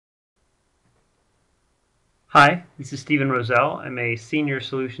Hi, this is Stephen Roselle. I'm a Senior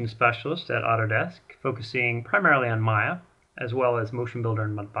Solutions Specialist at Autodesk, focusing primarily on Maya, as well as Motion Builder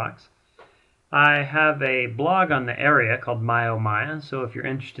and Mudbox. I have a blog on the area called Maya, so if you're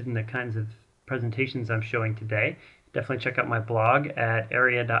interested in the kinds of presentations I'm showing today, definitely check out my blog at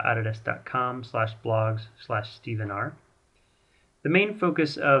area.autodesk.com/blogs/StephenR. The main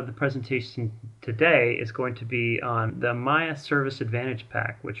focus of the presentation today is going to be on the Maya Service Advantage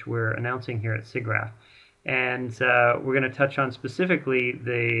Pack, which we're announcing here at SIGGRAPH. And we're going to touch on specifically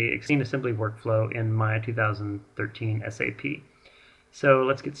the scene assembly workflow in Maya 2013 SAP. So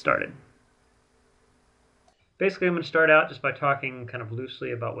let's get started. Basically, I'm going to start out just by talking kind of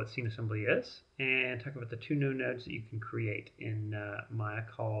loosely about what scene assembly is and talk about the two new nodes that you can create in Maya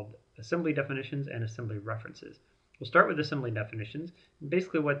called assembly definitions and assembly references. We'll start with assembly definitions.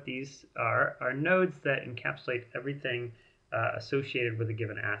 Basically what these are nodes that encapsulate everything associated with a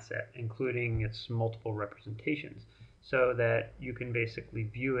given asset, including its multiple representations, so that you can basically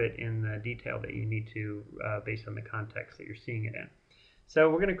view it in the detail that you need to based on the context that you're seeing it in. So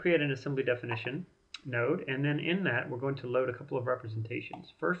we're going to create an assembly definition node, and then in that we're going to load a couple of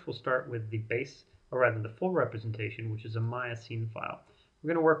representations. First we'll start with the base, or rather the full representation, which is a Maya scene file. We're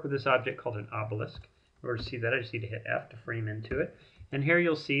going to work with this object called an obelisk. In order to see that, I just need to hit F to frame into it. And here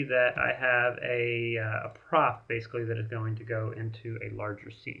you'll see that I have a prop basically that is going to go into a larger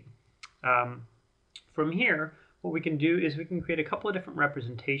scene. From here, what we can do is we can create a couple of different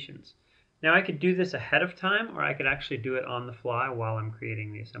representations. Now I could do this ahead of time, or I could actually do it on the fly while I'm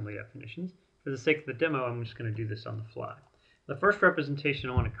creating the assembly definitions. For the sake of the demo, I'm just going to do this on the fly. The first representation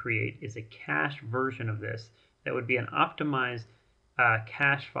I want to create is a cache version of this that would be an optimized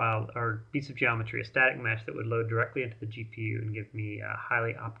cache file or piece of geometry, a static mesh that would load directly into the GPU and give me a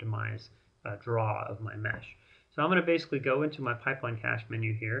highly optimized draw of my mesh. So I'm going to basically go into my pipeline cache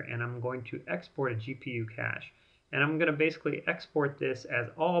menu here, and I'm going to export a GPU cache. And I'm going to basically export this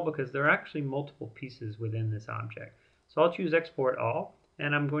as all because there are actually multiple pieces within this object. So I'll choose export all,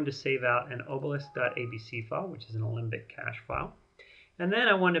 and I'm going to save out an obelisk.abc file, which is an Alembic cache file. And then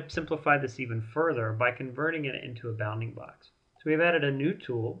I want to simplify this even further by converting it into a bounding box. So we've added a new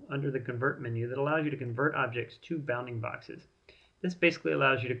tool under the Convert menu that allows you to convert objects to bounding boxes. This basically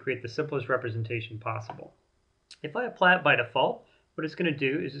allows you to create the simplest representation possible. If I apply it by default, what it's going to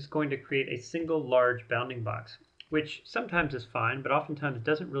do is it's going to create a single large bounding box, which sometimes is fine, but oftentimes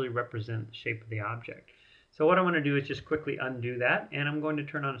doesn't really represent the shape of the object. So what I want to do is just quickly undo that, and I'm going to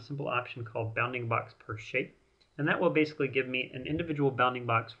turn on a simple option called bounding box per shape, and that will basically give me an individual bounding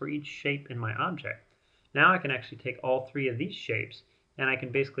box for each shape in my object. Now I can actually take all three of these shapes, and I can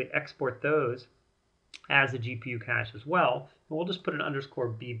basically export those as a GPU cache as well, and we'll just put an underscore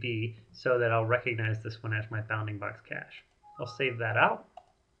BB so that I'll recognize this one as my bounding box cache. I'll save that out.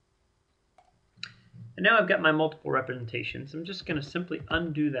 And now I've got my multiple representations. I'm just going to simply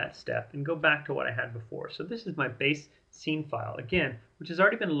undo that step and go back to what I had before. So this is my base scene file, again, which has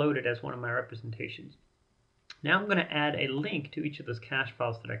already been loaded as one of my representations. Now I'm going to add a link to each of those cache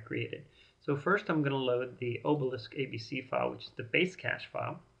files that I created. So first I'm going to load the obelisk ABC file, which is the base cache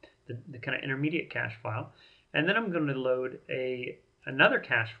file, the kind of intermediate cache file. And then I'm going to load another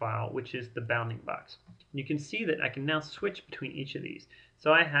cache file, which is the bounding box. And you can see that I can now switch between each of these.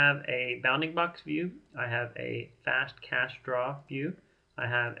 So I have a bounding box view, I have a fast cache draw view, I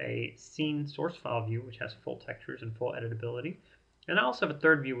have a scene source file view, which has full textures and full editability. And I also have a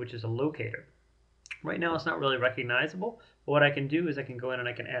third view, which is a locator. Right now it's not really recognizable, but what I can do is I can go in and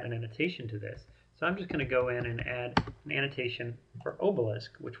I can add an annotation to this. So I'm just going to go in and add an annotation for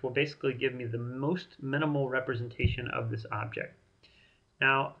obelisk, which will basically give me the most minimal representation of this object.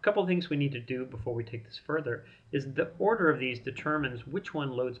 Now, a couple of things we need to do before we take this further is the order of these determines which one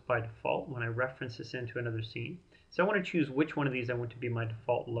loads by default when I reference this into another scene. So I want to choose which one of these I want to be my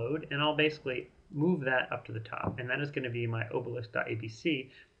default load, and I'll basically move that up to the top, and that is going to be my obelisk.abc,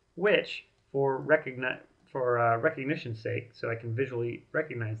 which for recognition's sake, so I can visually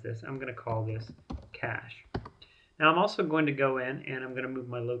recognize this, I'm going to call this cache. Now I'm also going to go in and I'm going to move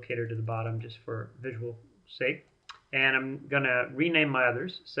my locator to the bottom just for visual sake. And I'm going to rename my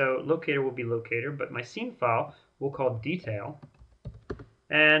others. So locator will be locator, but my scene file we'll call detail.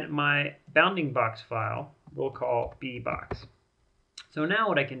 And my bounding box file we'll call bbox. So now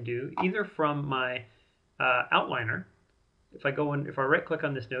what I can do, either from my outliner, if I right click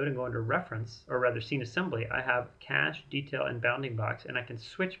on this node and go under reference, or rather scene assembly, I have cache, detail, and bounding box, and I can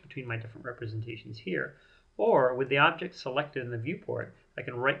switch between my different representations here. Or with the object selected in the viewport, I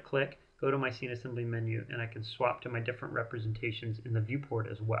can right click, go to my scene assembly menu, and I can swap to my different representations in the viewport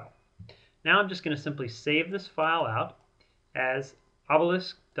as well. Now I'm just going to simply save this file out as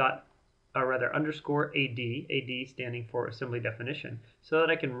obelisk.abc or rather underscore AD standing for assembly definition, so that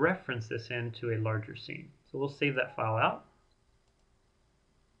I can reference this into a larger scene. So we'll save that file out.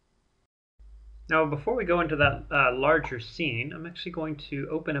 Now, before we go into that larger scene, I'm actually going to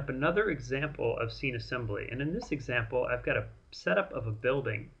open up another example of scene assembly. And in this example, I've got a setup of a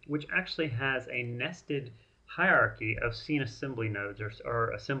building which actually has a nested hierarchy of scene assembly nodes,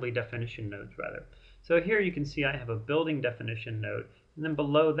 or assembly definition nodes, rather. So here you can see I have a building definition node, and then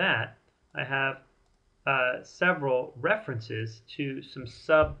below that, I have several references to some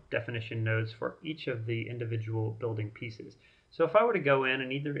sub-definition nodes for each of the individual building pieces. So if I were to go in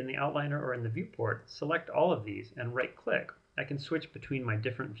and either in the outliner or in the viewport, select all of these and right-click, I can switch between my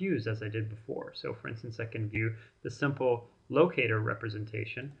different views as I did before. So for instance, I can view the simple locator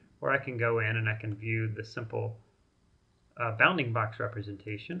representation, or I can go in and I can view the simple bounding box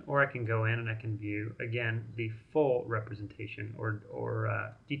representation, or I can go in and I can view, again, the full representation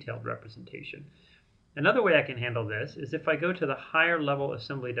or detailed representation. Another way I can handle this is if I go to the higher level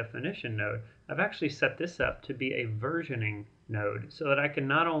assembly definition node, I've actually set this up to be a versioning node so that I can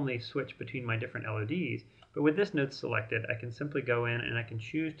not only switch between my different LODs, but with this node selected, I can simply go in and I can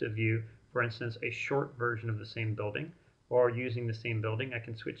choose to view, for instance, a short version of the same building, or using the same building, I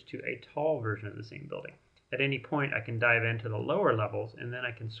can switch to a tall version of the same building. At any point, I can dive into the lower levels, and then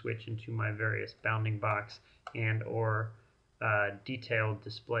I can switch into my various bounding box and or detailed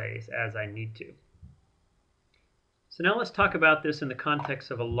displays as I need to. So now let's talk about this in the context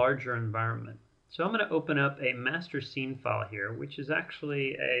of a larger environment. So I'm going to open up a master scene file here, which is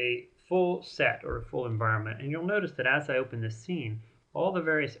actually a full set or a full environment. And you'll notice that as I open this scene, all the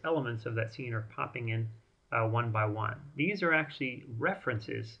various elements of that scene are popping in one by one. These are actually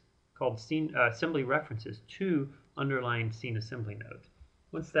references called scene assembly references to underlying scene assembly nodes.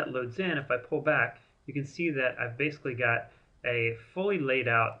 Once that loads in, if I pull back, you can see that I've basically got a fully laid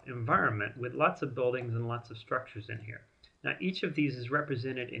out environment with lots of buildings and lots of structures in here. Now each of these is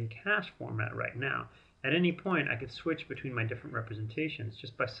represented in cache format right now. At any point I could switch between my different representations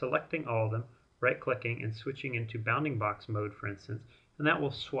just by selecting all of them, right-clicking, and switching into bounding box mode, for instance, and that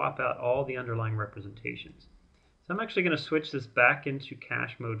will swap out all the underlying representations. So I'm actually going to switch this back into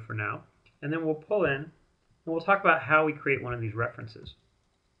cache mode for now, and then we'll pull in and we'll talk about how we create one of these references.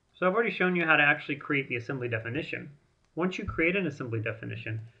 So I've already shown you how to actually create the assembly definition. Once you create an assembly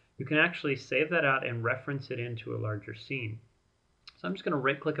definition, you can actually save that out and reference it into a larger scene. So I'm just going to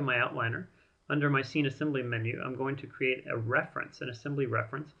right-click on my outliner. Under my scene assembly menu, I'm going to create a reference, an assembly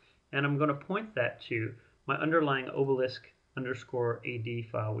reference, and I'm going to point that to my underlying obelisk underscore AD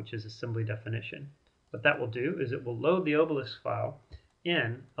file, which is assembly definition. What that will do is it will load the obelisk file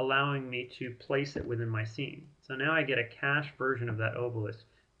in, allowing me to place it within my scene. So now I get a cache version of that obelisk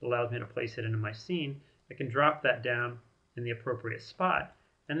that allows me to place it into my scene. I can drop that down in the appropriate spot.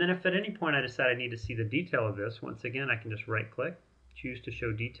 And then if at any point I decide I need to see the detail of this, once again, I can just right-click, choose to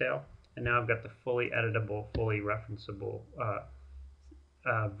show detail, and now I've got the fully editable, fully referenceable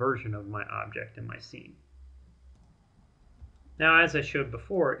version of my object in my scene. Now, as I showed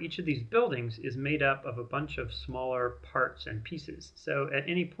before, each of these buildings is made up of a bunch of smaller parts and pieces. So at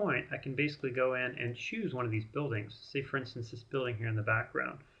any point, I can basically go in and choose one of these buildings. Say, for instance, this building here in the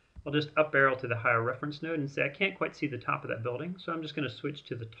background. I'll just up arrow to the higher reference node and say I can't quite see the top of that building, so I'm just going to switch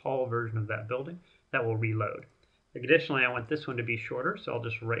to the tall version of that building. That will reload. Additionally, I want this one to be shorter, so I'll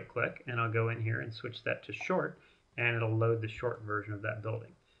just right click and I'll go in here and switch that to short, and it'll load the short version of that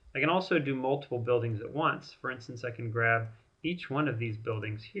building. I can also do multiple buildings at once. For instance, I can grab each one of these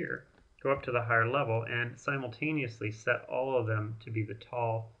buildings here, go up to the higher level, and simultaneously set all of them to be the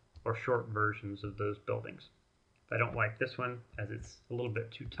tall or short versions of those buildings. If I don't like this one as it's a little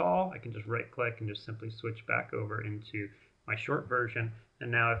bit too tall, I can just right click and just simply switch back over into my short version, and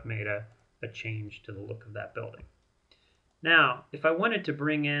now I've made a change to the look of that building. Now, if I wanted to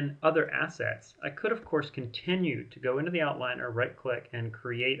bring in other assets, I could of course continue to go into the outliner, right click, and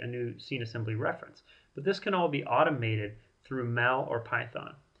create a new scene assembly reference. But this can all be automated through Mel or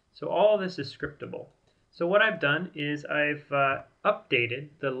Python. So all of this is scriptable. So what I've done is I've updated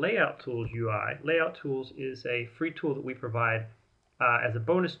the Layout Tools UI. Layout Tools is a free tool that we provide as a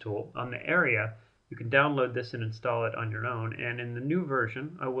bonus tool on the area. You can download this and install it on your own. And in the new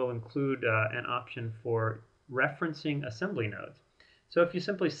version, I will include an option for referencing assembly nodes. So if you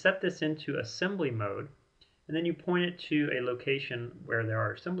simply set this into assembly mode, and then you point it to a location where there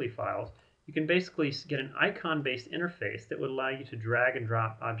are assembly files, you can basically get an icon-based interface that would allow you to drag and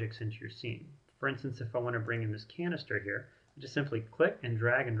drop objects into your scene. For instance, if I want to bring in this canister here, I just simply click and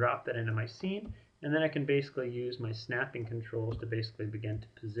drag and drop that into my scene, and then I can basically use my snapping controls to basically begin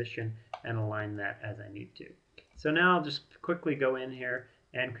to position and align that as I need to. So now I'll just quickly go in here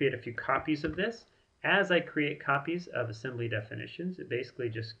and create a few copies of this. As I create copies of assembly definitions, it basically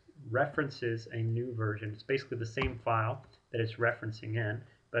just references a new version. It's basically the same file that it's referencing in,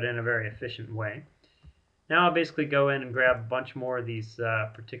 but in a very efficient way. Now I'll basically go in and grab a bunch more of these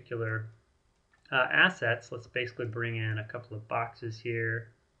particular assets. Let's basically bring in a couple of boxes here,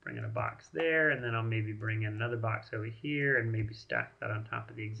 bring in a box there, and then I'll maybe bring in another box over here and maybe stack that on top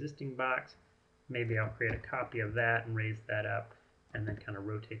of the existing box. Maybe I'll create a copy of that and raise that up and then kind of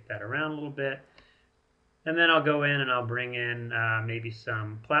rotate that around a little bit. And then I'll go in and I'll bring in maybe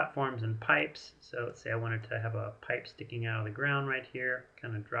some platforms and pipes. So let's say I wanted to have a pipe sticking out of the ground right here,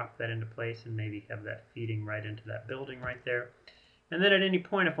 kind of drop that into place and maybe have that feeding right into that building right there. And then at any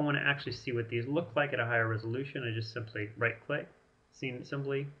point, if I want to actually see what these look like at a higher resolution, I just simply right-click, Scene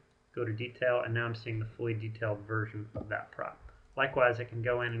Assembly, go to Detail, and now I'm seeing the fully detailed version of that prop. Likewise, I can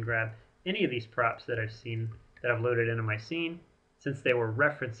go in and grab any of these props that I've loaded into my scene. Since they were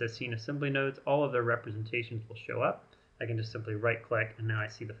referenced as scene assembly nodes, all of their representations will show up. I can just simply right-click, and now I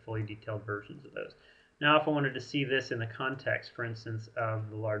see the fully detailed versions of those. Now, if I wanted to see this in the context, for instance, of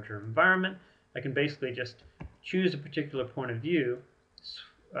the larger environment, I can basically just choose a particular point of view,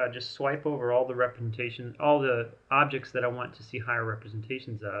 just swipe over all the representation, all the objects that I want to see higher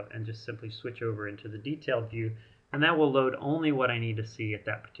representations of, and just simply switch over into the detailed view, and that will load only what I need to see at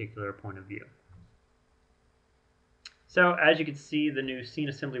that particular point of view. So as you can see, the new scene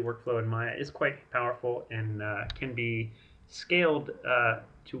assembly workflow in Maya is quite powerful and can be scaled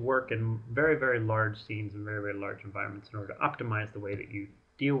to work in very, very large scenes and very, very large environments in order to optimize the way that you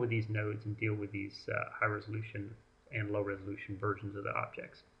deal with these nodes and deal with these high resolution and low resolution versions of the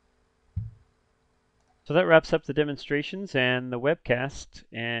objects. So that wraps up the demonstrations and the webcast.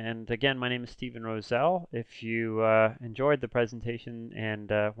 And again, my name is Stephen Roselle. If you enjoyed the presentation and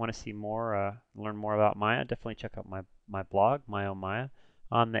want to see more, learn more about Maya, definitely check out my blog, Maya Maya,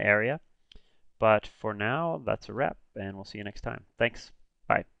 on the area. But for now, that's a wrap, and we'll see you next time. Thanks.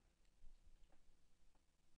 Bye.